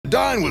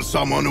dine with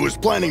someone who is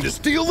planning to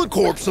steal the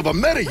corpse of a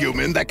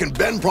metahuman that can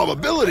bend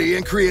probability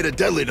and create a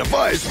deadly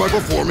device by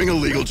performing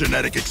illegal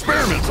genetic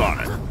experiments on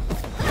it.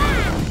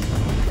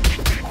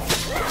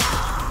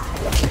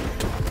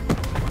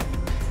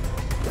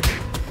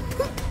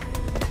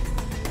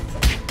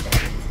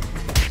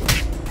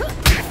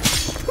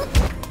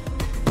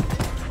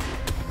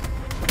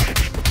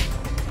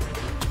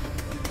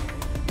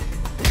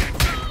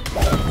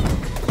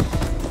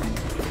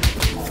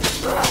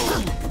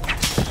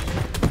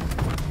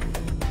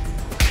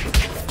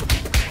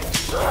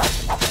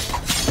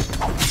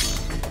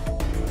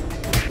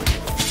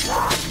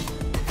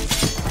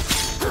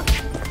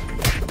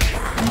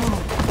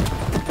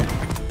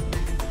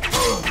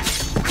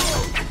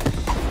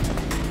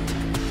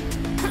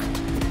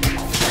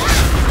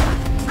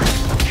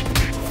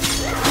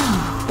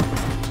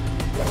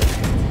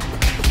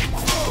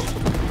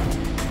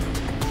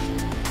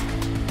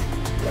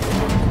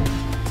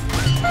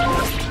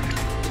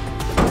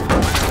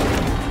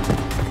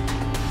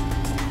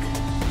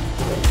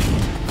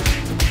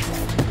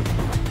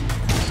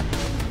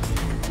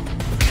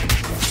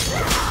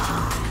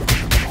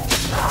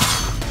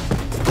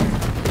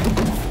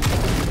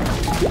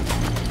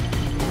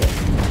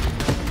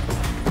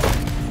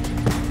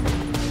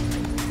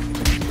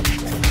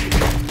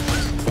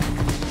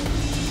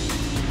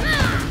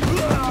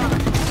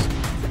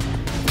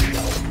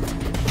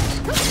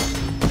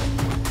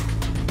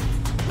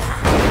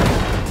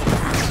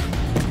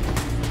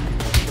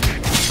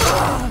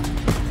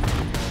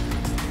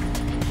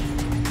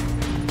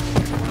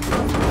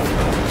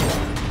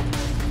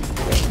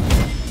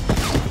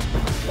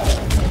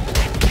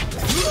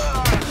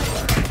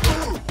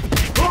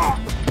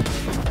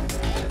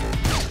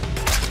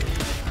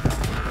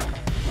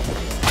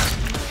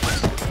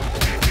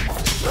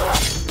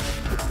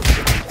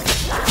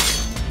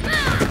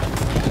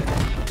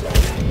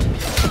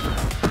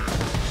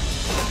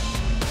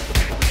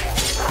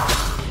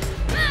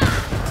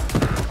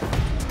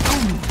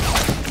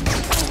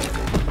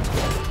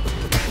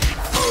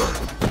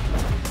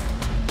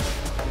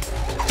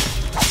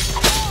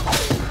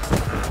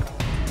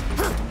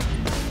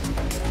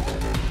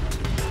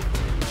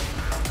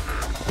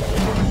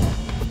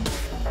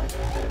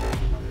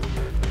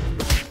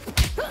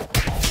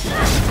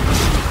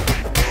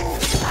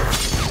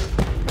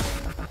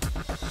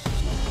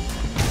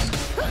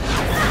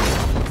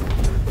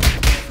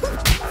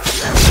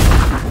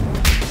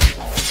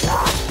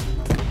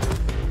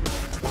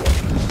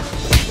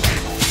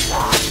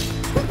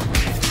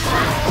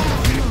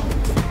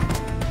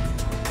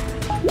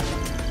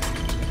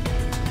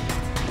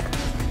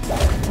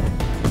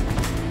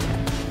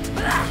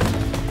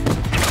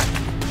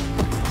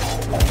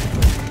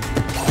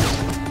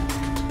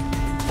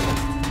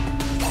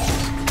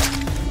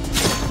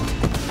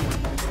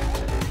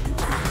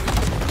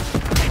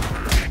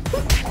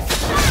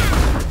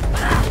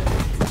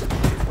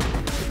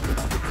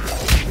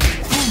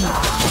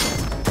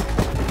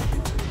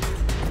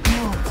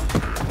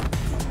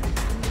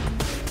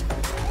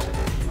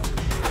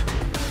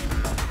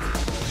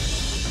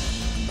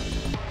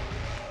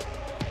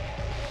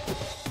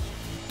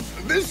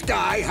 This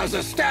guy has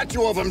a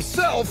statue of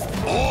himself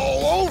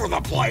all over the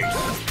place.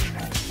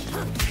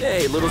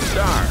 Hey, little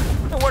star.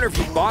 I wonder if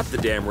you bought the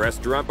damn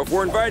restaurant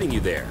before inviting you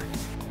there.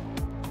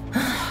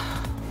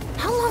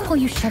 How long will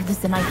you shove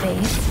this in my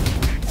face?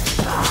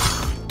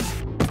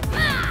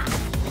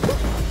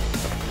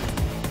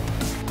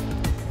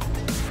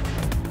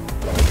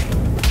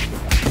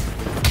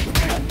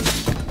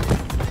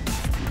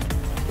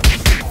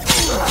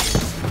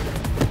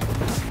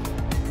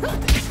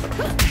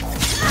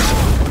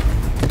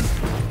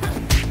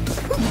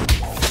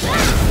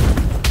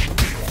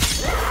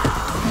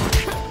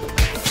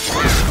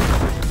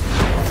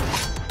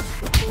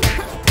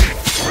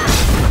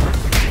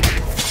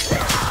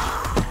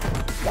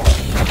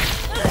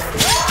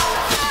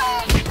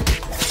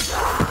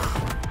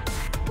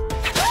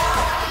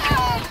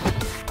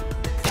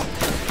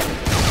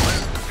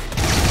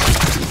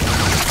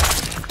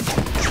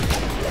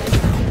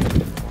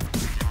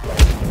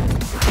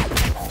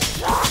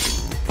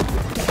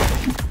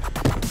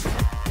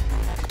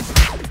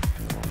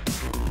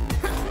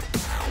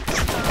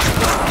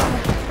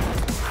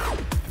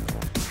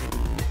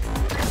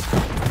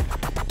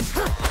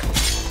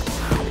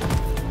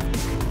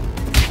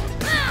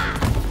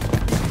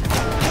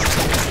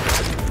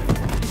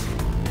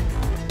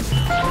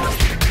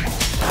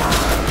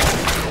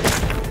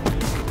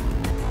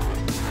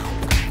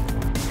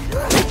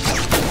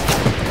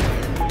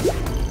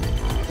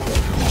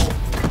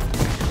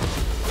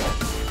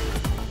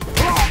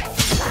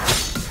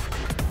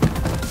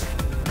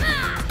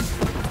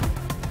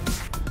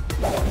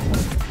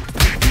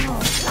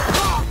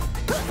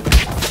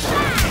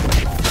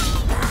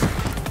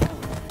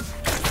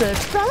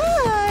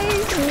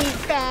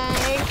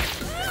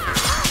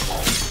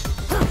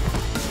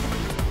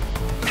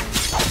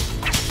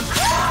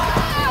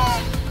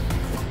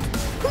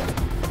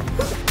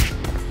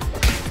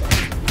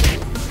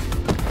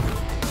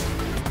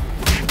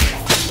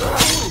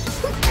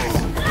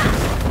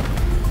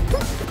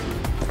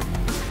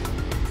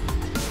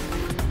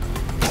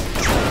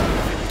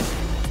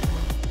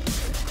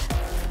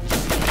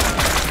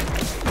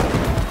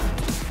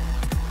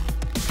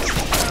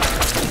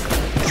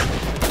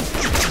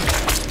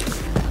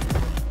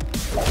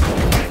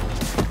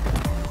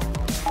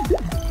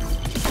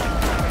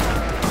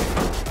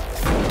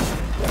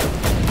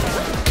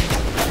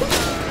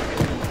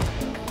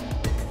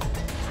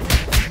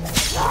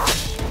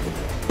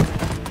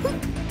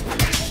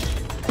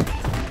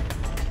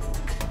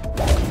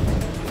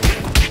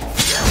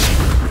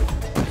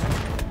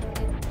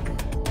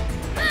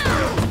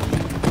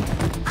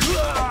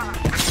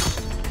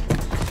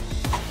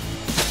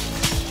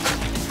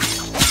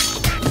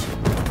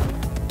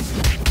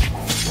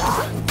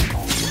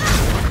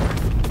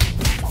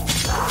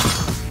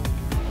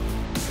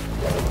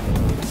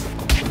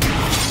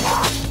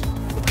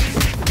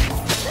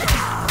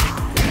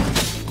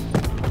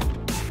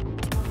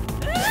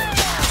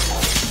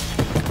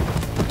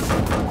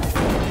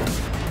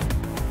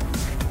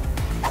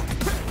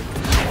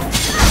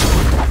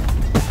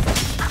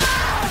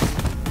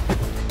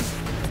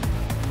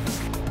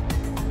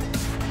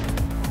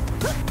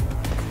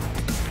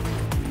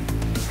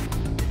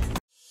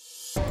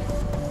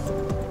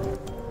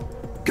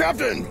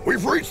 Captain,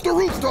 we've reached the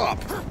rooftop.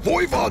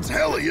 Voivod's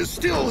heli is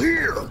still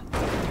here.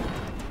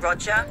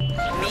 Roger.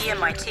 Me and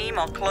my team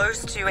are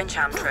close to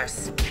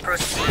Enchantress.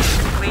 Proceed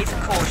with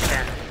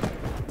caution.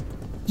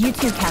 You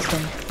too,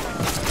 Captain.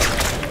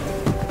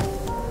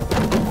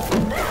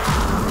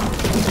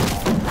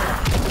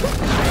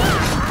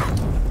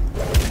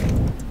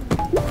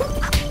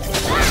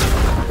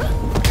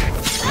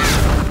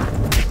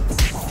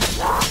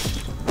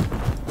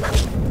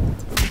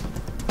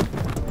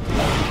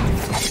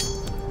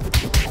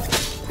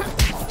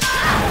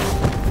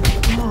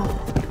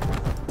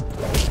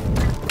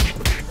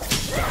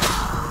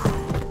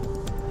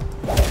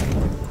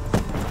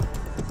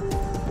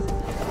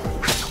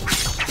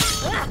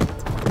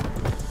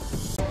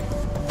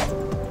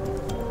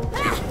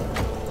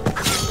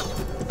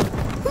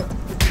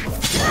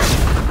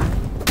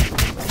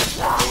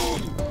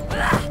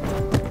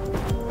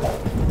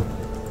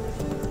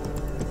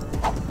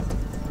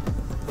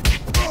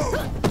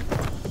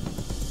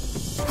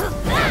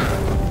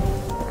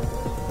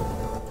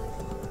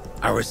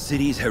 Our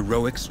city's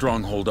heroic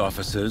stronghold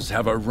officers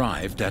have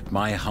arrived at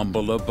my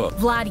humble abode.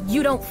 Vlad,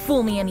 you don't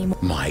fool me anymore.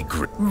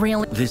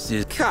 Really? This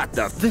is... Cut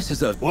the... This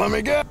is a... Let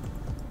me get...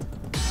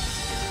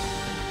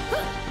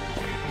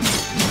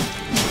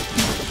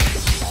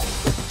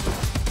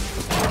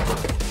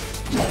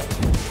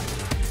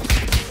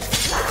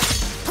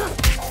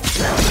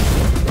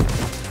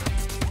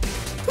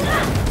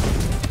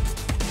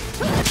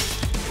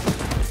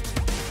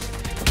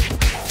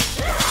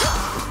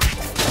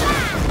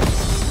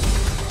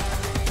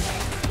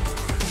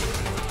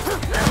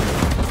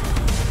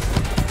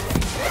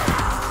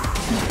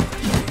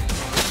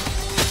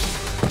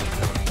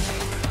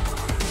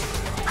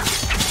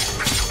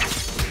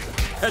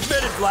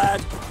 Admit it,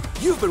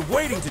 Vlad. You've been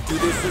waiting to do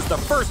this since the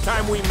first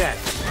time we met.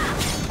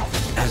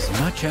 As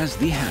much as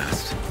thee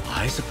hast,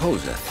 I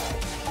supposeth.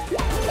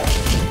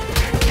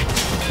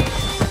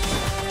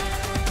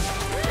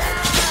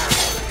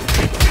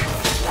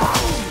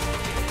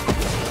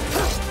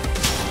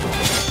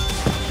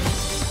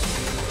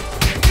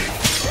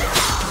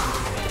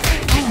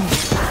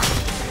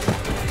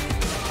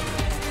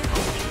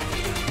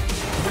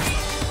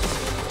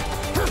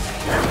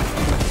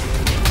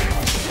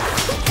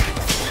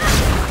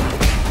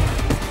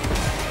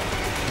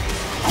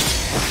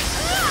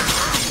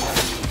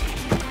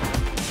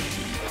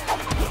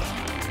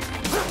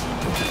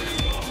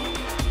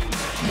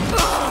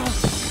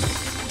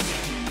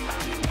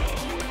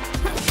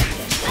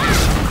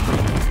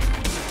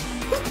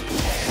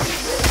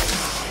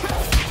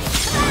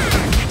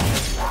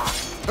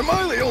 Am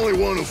I the only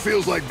one who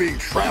feels like being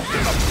trapped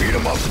in a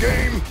beat-em-up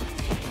game?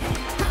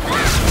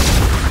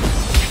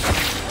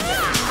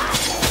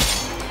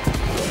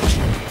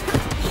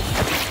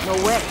 No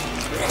way.